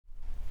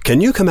Can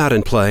you come out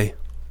and play?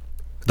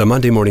 The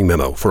Monday Morning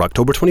Memo for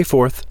October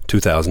 24th,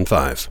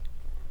 2005.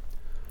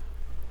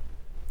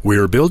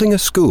 We're building a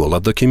school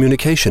of the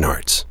communication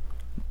arts.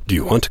 Do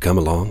you want to come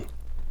along?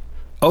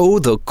 Oh,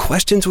 the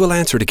questions we'll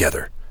answer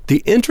together.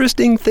 The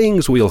interesting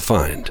things we'll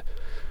find.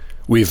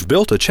 We've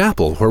built a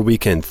chapel where we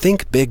can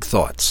think big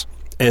thoughts,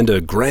 and a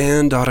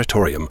grand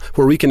auditorium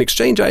where we can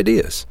exchange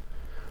ideas.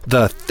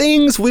 The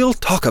things we'll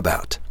talk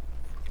about.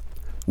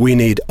 We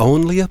need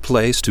only a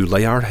place to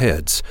lay our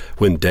heads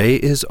when day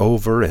is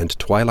over and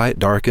twilight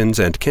darkens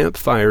and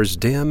campfires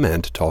dim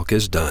and talk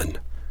is done.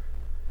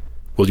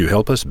 Will you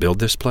help us build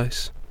this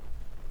place?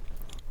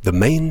 The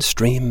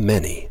mainstream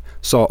many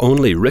saw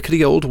only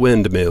rickety old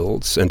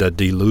windmills and a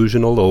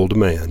delusional old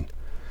man.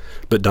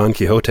 But Don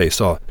Quixote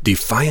saw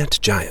defiant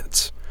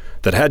giants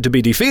that had to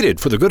be defeated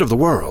for the good of the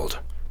world.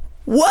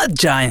 "What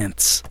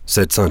giants?"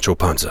 said Sancho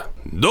Panza.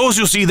 "Those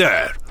you see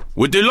there,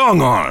 with the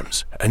long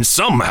arms, and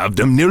some have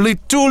them nearly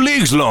 2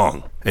 leagues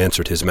long,"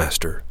 answered his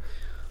master.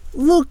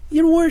 "Look,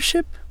 your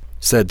worship,"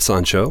 said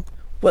Sancho.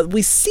 "what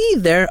we see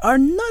there are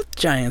not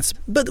giants,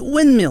 but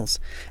windmills,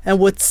 and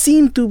what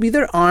seem to be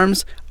their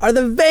arms are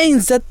the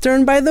vanes that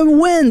turn by the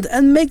wind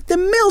and make the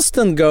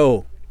millstone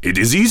go." "It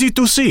is easy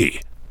to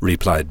see,"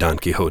 replied Don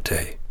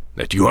Quixote,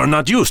 "that you are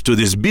not used to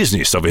this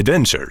business of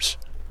adventures."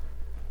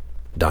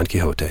 Don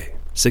Quixote,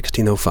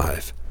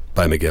 1605,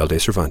 by Miguel de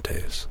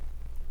Cervantes.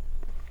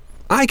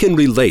 I can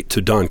relate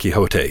to Don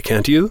Quixote,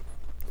 can't you?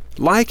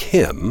 Like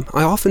him,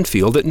 I often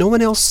feel that no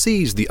one else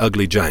sees the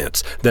ugly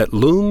giants that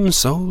loom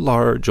so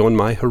large on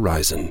my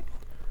horizon.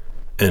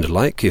 And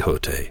like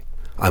Quixote,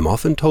 I'm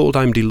often told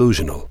I'm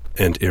delusional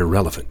and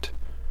irrelevant.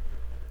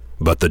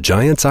 But the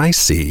giants I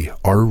see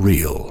are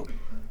real.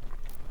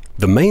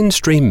 The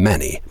mainstream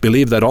many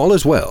believe that all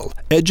is well,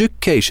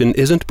 education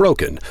isn't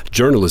broken,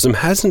 journalism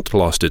hasn't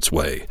lost its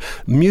way,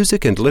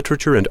 music and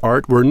literature and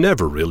art were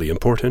never really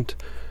important,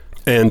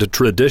 and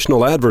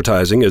traditional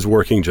advertising is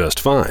working just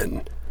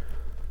fine.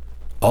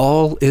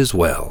 All is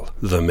well,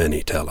 the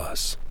many tell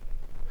us.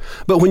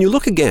 But when you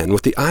look again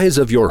with the eyes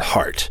of your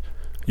heart,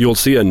 you'll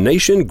see a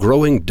nation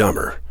growing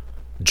dumber,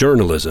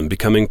 journalism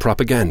becoming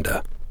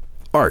propaganda,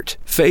 art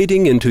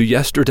fading into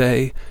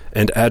yesterday,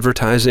 and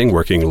advertising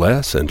working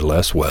less and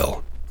less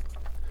well.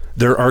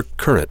 There are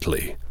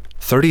currently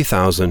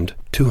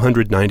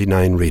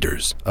 30,299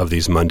 readers of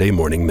these Monday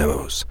morning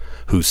memos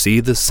who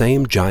see the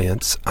same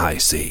giants I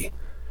see.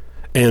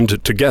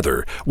 And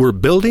together, we're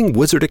building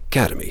Wizard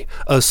Academy,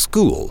 a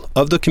school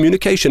of the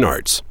communication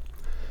arts.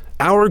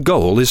 Our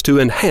goal is to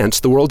enhance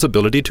the world's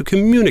ability to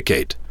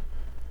communicate.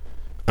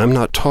 I'm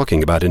not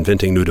talking about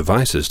inventing new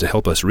devices to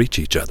help us reach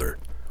each other.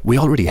 We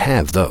already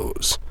have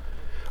those.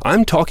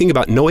 I'm talking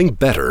about knowing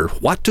better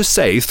what to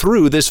say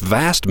through this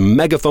vast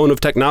megaphone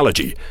of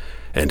technology,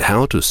 and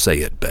how to say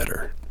it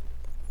better.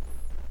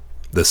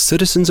 The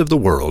citizens of the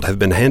world have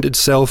been handed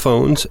cell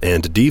phones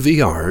and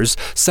DVRs,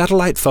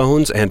 satellite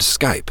phones and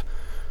Skype,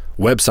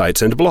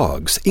 websites and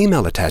blogs,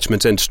 email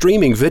attachments and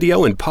streaming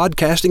video and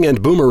podcasting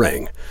and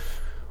boomerang.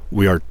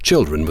 We are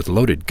children with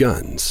loaded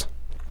guns.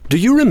 Do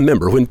you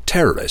remember when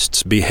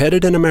terrorists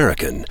beheaded an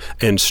American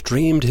and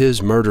streamed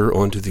his murder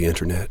onto the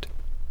internet?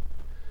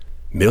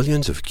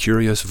 Millions of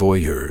curious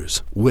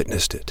voyeurs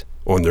witnessed it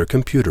on their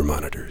computer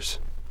monitors.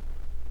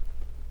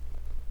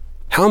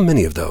 How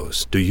many of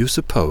those do you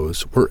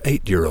suppose were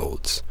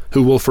 8-year-olds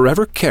who will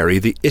forever carry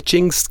the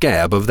itching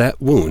scab of that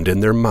wound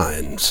in their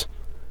minds?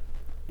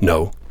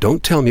 No,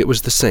 don't tell me it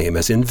was the same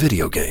as in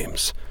video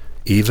games.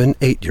 Even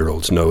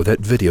 8-year-olds know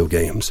that video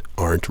games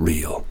aren't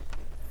real.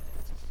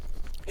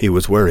 He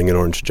was wearing an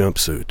orange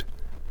jumpsuit.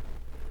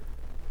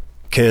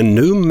 Can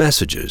new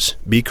messages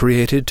be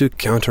created to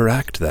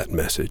counteract that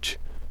message?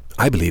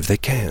 I believe they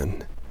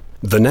can.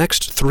 The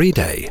next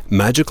 3-day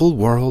Magical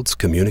Worlds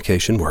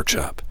Communication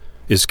Workshop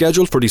is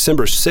scheduled for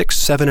December 6,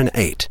 7, and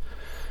 8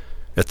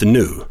 at the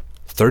new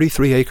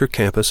 33-acre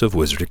campus of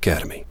Wizard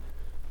Academy.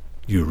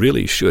 You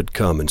really should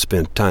come and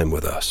spend time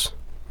with us.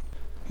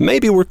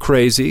 Maybe we're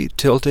crazy,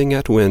 tilting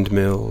at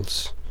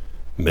windmills.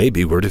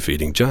 Maybe we're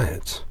defeating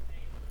giants.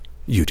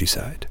 You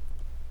decide.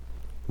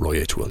 Roy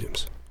H.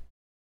 Williams.